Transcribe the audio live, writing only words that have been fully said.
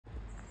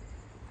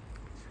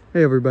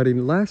Hey everybody,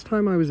 last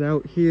time I was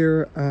out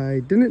here,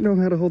 I didn't know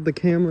how to hold the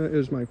camera. It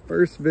was my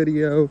first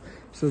video.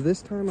 So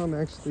this time I'm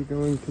actually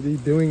going to be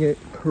doing it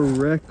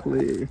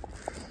correctly.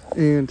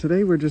 And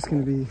today we're just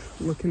going to be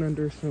looking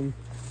under some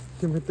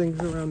different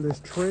things around this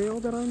trail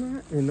that I'm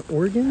at in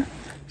Oregon.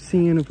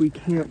 Seeing if we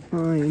can't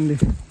find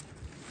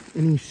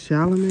any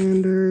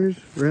salamanders,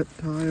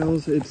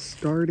 reptiles. It's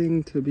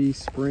starting to be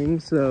spring,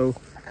 so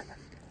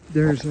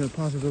there's a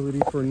possibility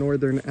for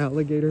northern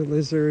alligator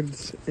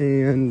lizards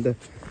and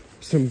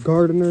some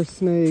gardener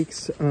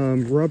snakes.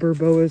 Rubber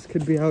boas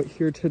could be out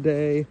here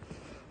today.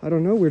 I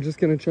don't know, we're just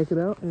gonna check it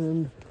out,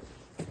 and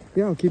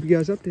yeah, I'll keep you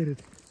guys updated.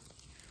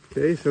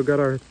 Okay, so got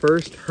our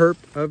first herp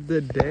of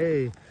the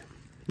day.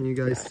 Can you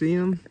guys see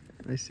him?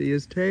 I see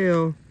his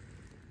tail.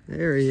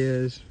 There he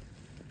is.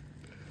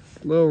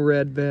 Little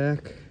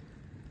redback.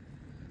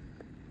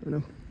 Oh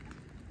no.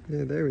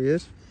 Yeah, there he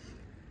is.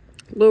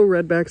 Little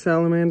redback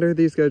salamander.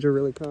 These guys are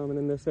really common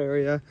in this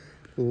area.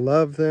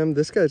 Love them.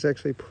 This guy's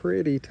actually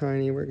pretty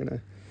tiny. We're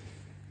gonna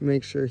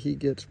make sure he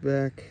gets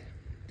back.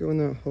 Go in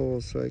that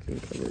hole so I can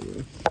cover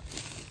you.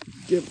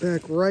 Get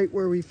back right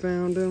where we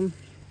found him.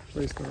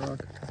 Place the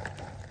rock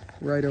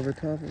right over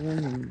top of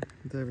him, and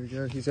there we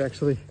go. He's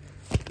actually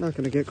not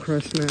gonna get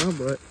crushed now,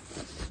 but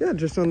yeah,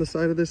 just on the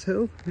side of this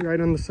hill, right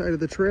on the side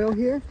of the trail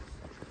here.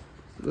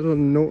 Little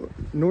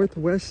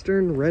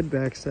northwestern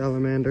redback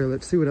salamander.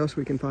 Let's see what else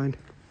we can find.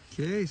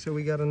 Okay, so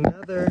we got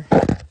another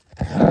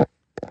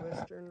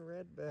western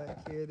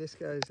redback here. This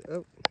guy's,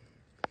 oh,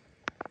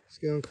 he's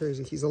going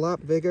crazy. He's a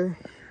lot bigger.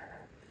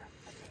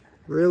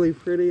 Really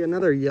pretty.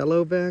 Another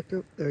yellowback.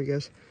 Oh, there he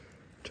goes.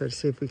 Try to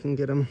see if we can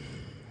get him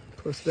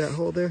close to that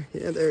hole there.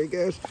 Yeah, there he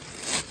goes.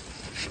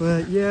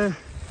 But yeah,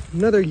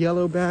 another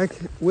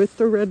yellowback. With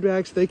the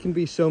redbacks, they can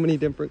be so many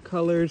different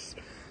colors.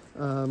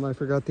 I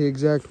forgot the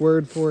exact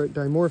word for it,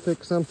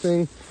 dimorphic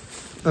something.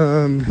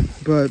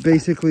 But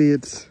basically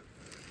it's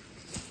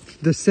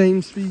the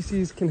same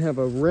species can have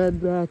a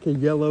red back, a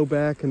yellow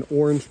back, an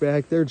orange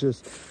back. They're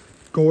just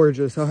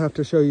gorgeous. I'll have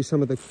to show you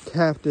some of the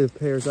captive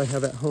pairs I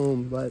have at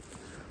home, but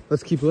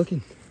let's keep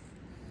looking.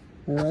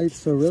 All right,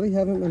 so really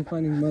haven't been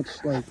finding much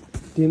like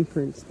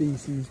different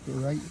species, but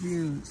right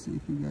here, let's see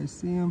if you guys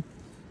see them.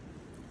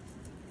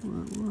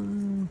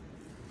 Whoa.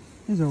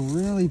 Here's a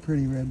really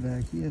pretty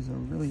redback. He has a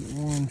really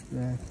orange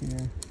back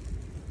here.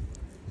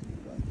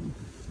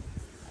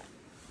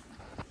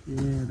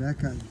 Yeah, that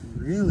guy's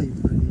really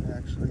pretty,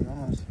 actually.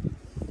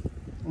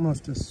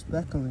 Almost a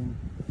speckling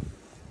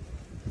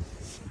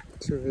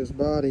to his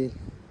body.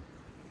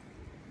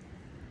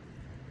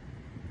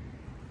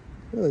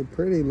 Really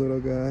pretty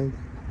little guy.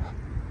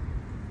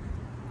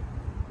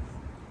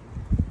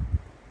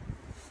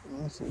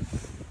 Awesome.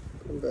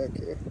 Come back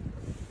here.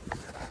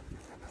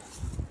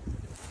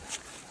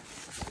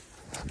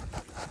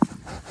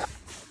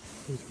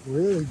 He's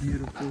really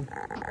beautiful.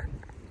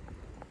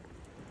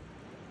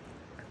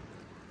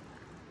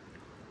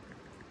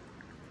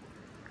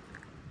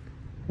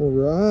 All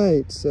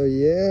right, so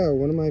yeah,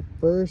 one of my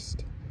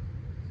first,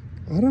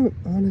 I don't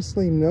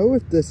honestly know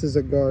if this is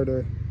a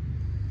garter.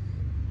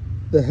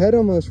 The head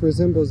almost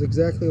resembles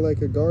exactly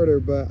like a garter,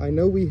 but I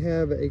know we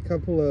have a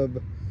couple of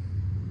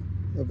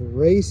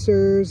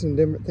racers and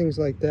different things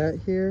like that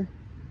here.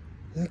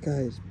 That guy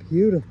is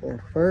beautiful.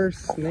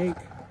 First snake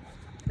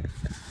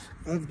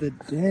of the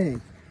day.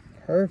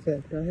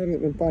 Perfect. I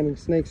haven't been finding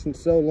snakes in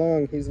so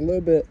long. He's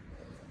a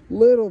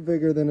little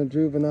bigger than a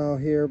juvenile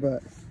here,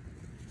 but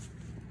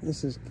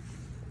this is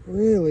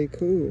really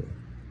cool.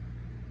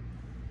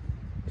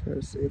 Try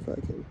to see if I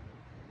can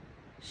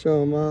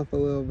show him off a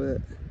little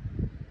bit.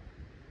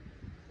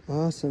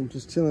 Awesome,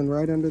 just chilling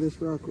right under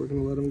this rock. We're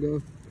gonna let him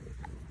go.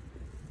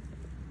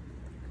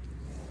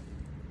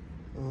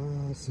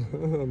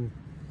 Awesome.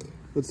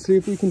 Let's see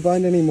if we can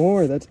find any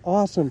more. That's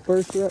awesome,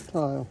 first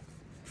reptile.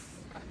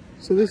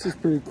 So this is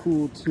pretty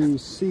cool to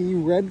see.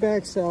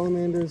 Redback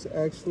salamanders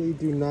actually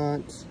do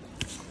not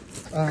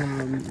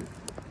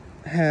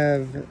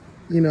have,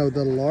 you know,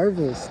 the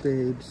larval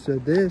stage. So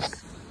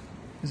this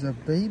is a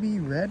baby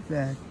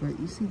redback, but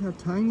you see how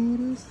tiny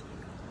it is?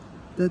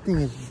 That thing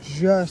has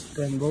just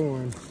been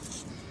born.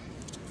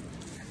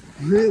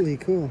 Really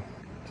cool.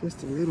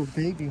 Just a little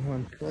baby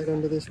one right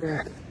under this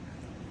rock.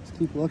 Let's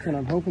keep looking.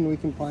 I'm hoping we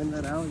can find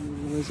that alligator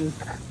lizard.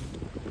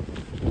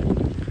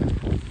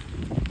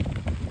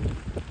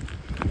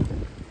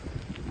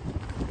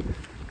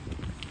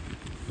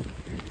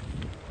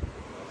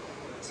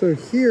 So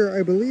here,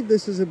 I believe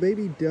this is a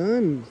baby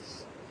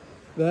duns.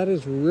 That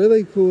is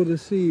really cool to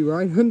see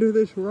right under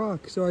this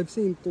rock. So I've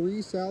seen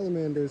 3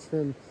 salamanders,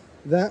 from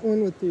that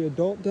one with the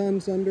adult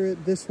duns under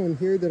it. This one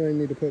here that I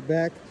need to put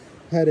back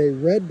had a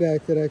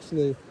redback that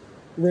actually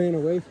ran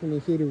away from me.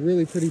 He had a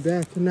really pretty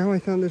back. And now I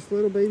found this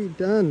little baby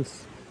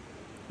duns.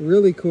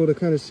 Really cool to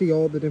kind of see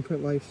all the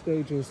different life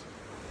stages.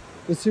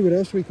 Let's see what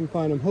else we can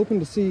find. I'm hoping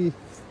to see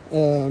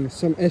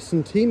some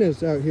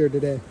Escentinas out here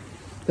today.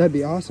 That'd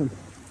be awesome.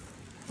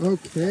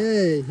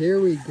 Okay,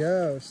 here we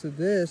go. So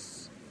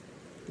this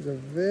is a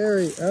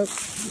very, oh,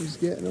 he's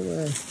getting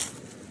away.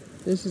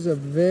 This is a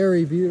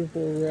very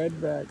beautiful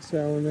redback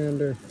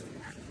salamander.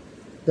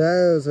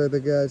 Those are the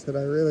guys that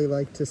I really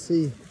like to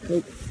see.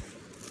 Oh,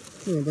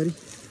 come on, buddy.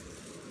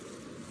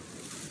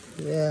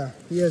 Yeah,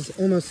 he has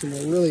almost a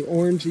really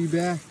orangey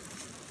back.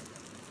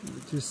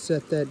 Just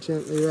set that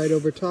gently right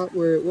over top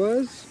where it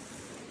was.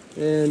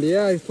 And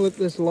yeah, I flipped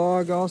this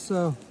log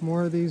also.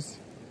 More of these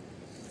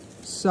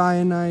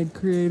cyanide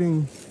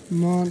creating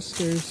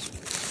monsters.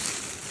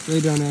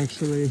 They don't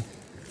actually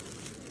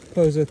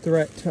pose a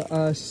threat to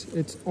us.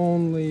 It's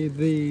only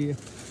the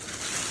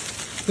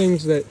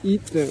things that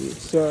eat them.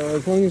 So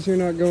as long as you're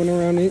not going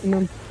around eating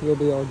them, you'll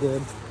be all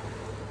good.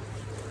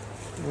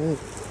 All right.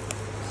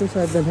 Since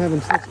I've been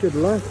having such good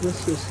luck,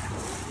 let's just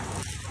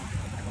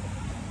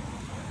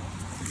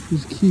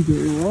keep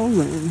it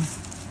rolling.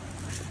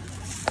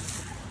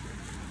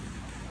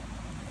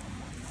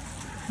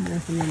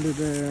 Nothing under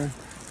there.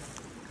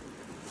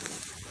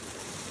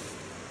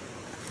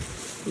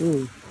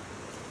 Ooh,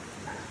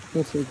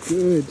 that's a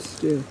good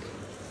stick.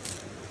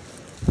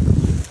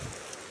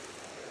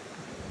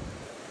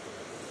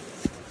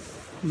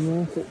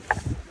 Nothing.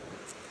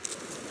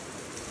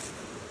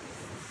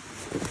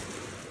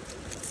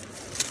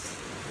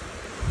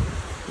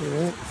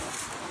 Yeah.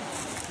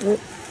 Oh.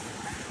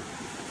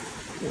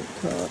 Get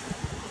caught.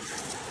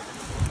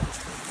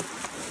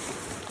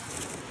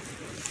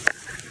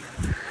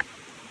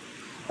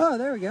 Oh,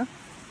 there we go.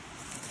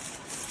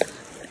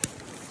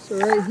 So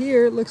right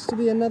here, it looks to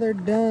be another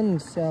dun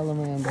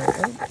salamander.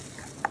 Oh.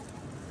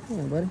 Come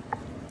on, buddy.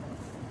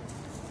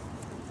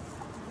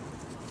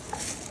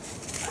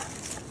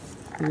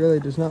 He really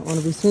does not want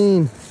to be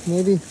seen.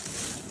 Maybe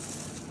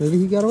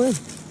he got away.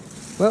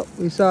 Well,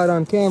 we saw it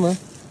on camera.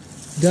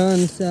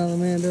 Dun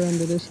salamander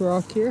under this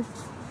rock here.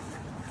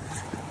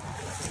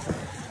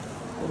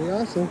 Pretty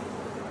awesome.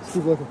 Let's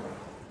keep looking.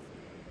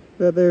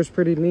 That there's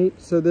pretty neat.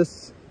 So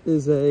this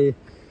is a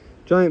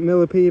giant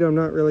millipede. I'm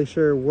not really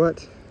sure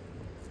what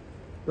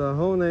the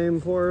whole name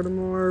for them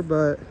are,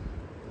 but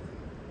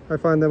I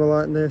find them a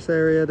lot in this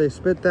area. They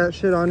spit that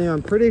shit on you.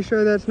 I'm pretty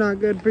sure that's not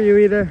good for you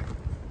either.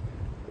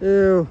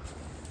 Ew.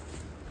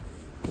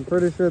 I'm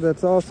pretty sure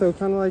that's also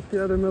kind of like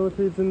the other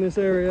millipedes in this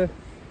area,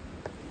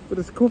 but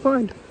it's a cool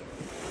find.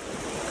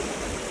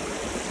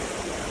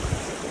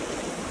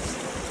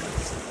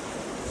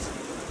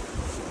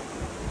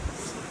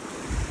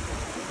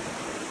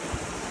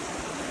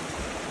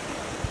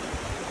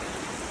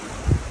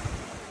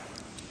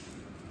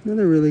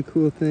 Another really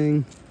cool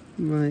thing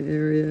in my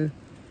area,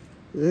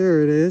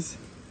 there it is,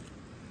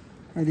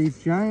 are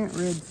these giant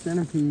red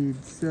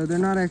centipedes. So they're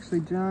not actually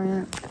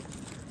giant.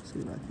 Let's see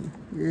if I can,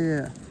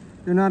 yeah.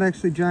 They're not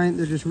actually giant,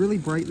 they're just really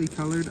brightly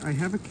colored. I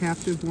have a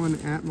captive one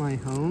at my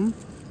home,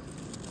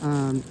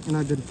 and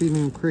I've been feeding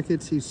him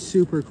crickets. He's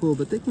super cool,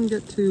 but they can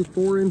get to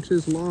 4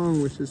 inches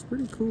long, which is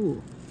pretty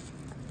cool.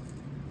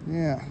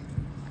 Yeah.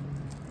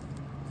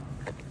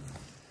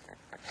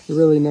 I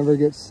really never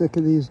get sick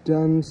of these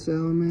dun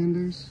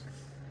salamanders.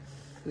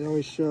 They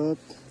always show up,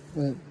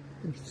 but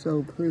they're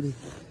so pretty.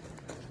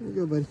 There you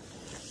go, buddy.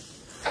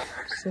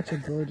 Such a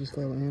gorgeous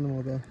little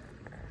animal, though.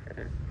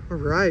 All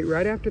right,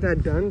 right after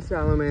that dun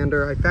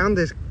salamander, I found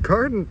this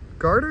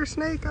garter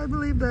snake, I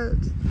believe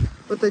that's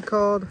what they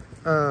called.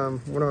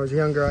 When I was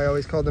younger, I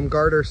always called them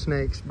garter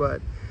snakes,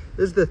 but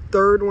this is the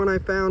third one I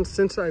found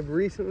since I've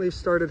recently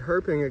started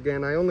herping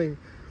again. I only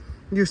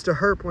used to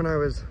herp when I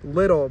was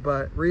little,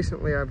 but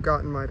recently I've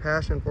gotten my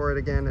passion for it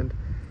again, and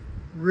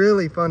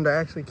really fun to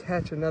actually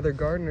catch another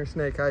gardener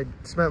snake. I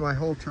spent my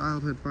whole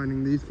childhood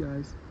finding these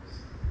guys.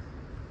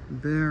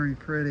 Very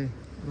pretty.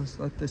 Let's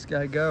let this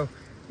guy go.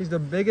 He's the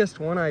biggest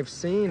one I've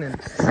seen in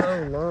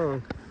so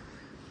long,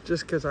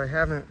 just because I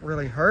haven't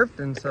really herped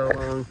in so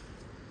long.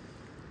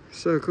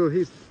 So cool.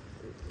 He's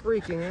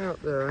freaking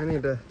out though. I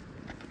need to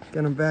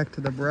get him back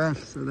to the brush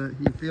so that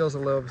he feels a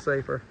little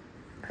safer.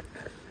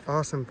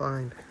 Awesome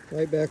find.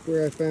 Right back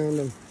where I found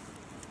him.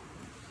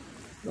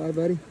 Bye,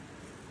 buddy.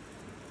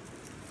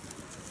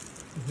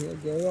 He'll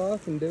go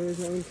off and do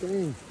his own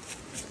thing.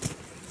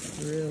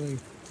 Really,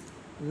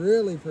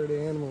 really pretty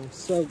animal. I'm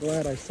so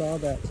glad I saw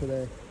that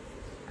today.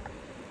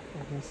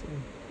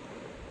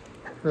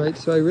 Right,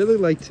 so I really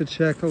like to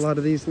check a lot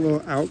of these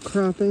little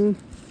outcropping.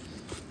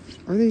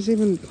 Are these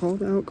even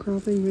called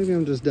outcropping? Maybe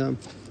I'm just dumb.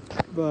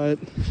 But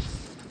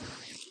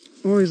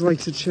I always like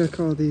to check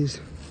all these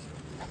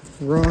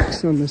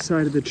rocks on the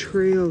side of the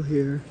trail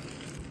here.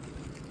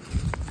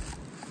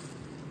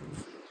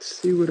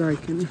 See what I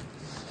can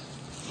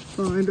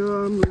find.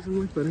 Oh, I'm losing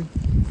my footing.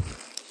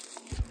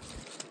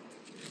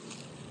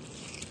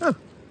 Oh,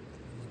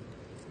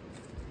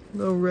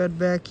 little red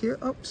back here.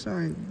 Oh,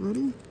 sorry,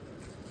 buddy.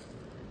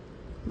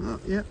 Oh,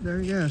 yep, there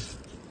he goes.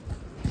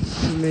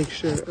 Make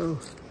sure. Oh,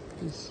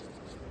 he's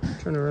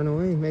trying to run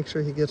away. Make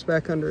sure he gets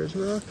back under his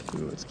rock.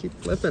 And let's keep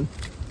flipping.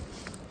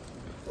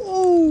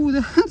 Oh,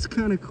 that's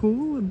kind of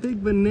cool. A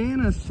big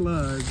banana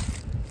slug.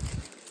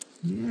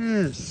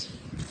 Yes.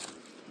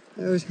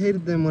 I always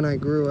hated them when I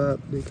grew up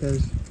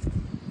because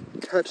I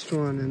touched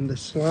one and the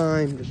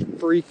slime just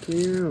freaked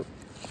me out.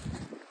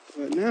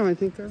 But now I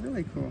think they're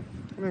really cool.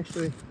 I'm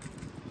actually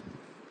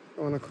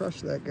I want to crush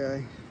that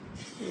guy.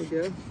 There we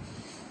go.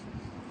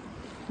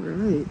 All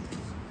right.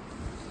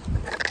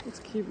 Let's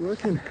keep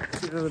looking.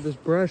 Get out of this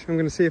brush. I'm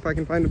going to see if I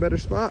can find a better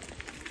spot.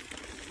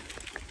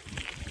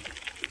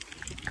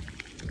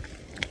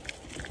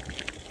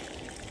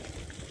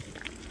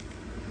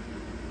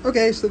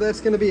 Okay, so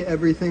that's going to be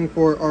everything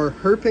for our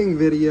herping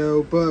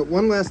video, but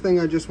one last thing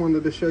I just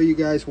wanted to show you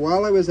guys.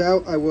 While I was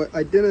out,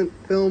 I didn't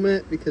film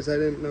it because I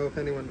didn't know if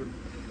anyone would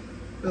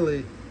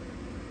really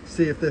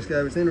see if this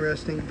guy was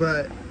interesting,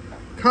 but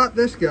caught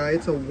this guy.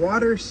 It's a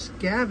water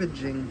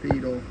scavenging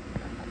beetle.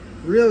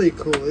 Really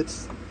cool.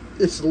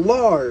 It's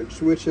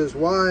large, which is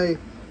why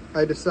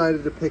I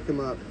decided to pick him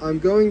up. I'm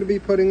going to be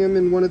putting him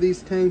in one of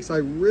these tanks. I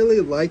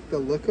really like the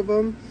look of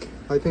him.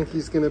 I think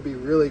he's going to be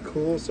really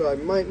cool, so I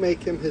might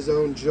make him his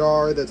own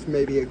jar that's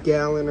maybe a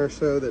gallon or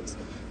so that's,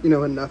 you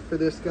know, enough for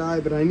this guy,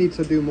 but I need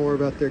to do more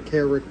about their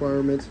care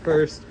requirements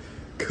first.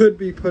 Could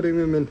be putting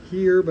him in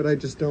here, but I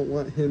just don't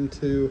want him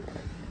to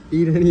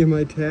eat any of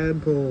my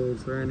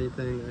tadpoles or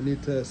anything. I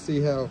need to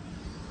see how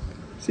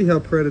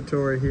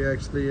predatory he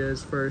actually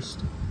is first.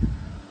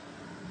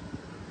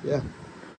 Yeah.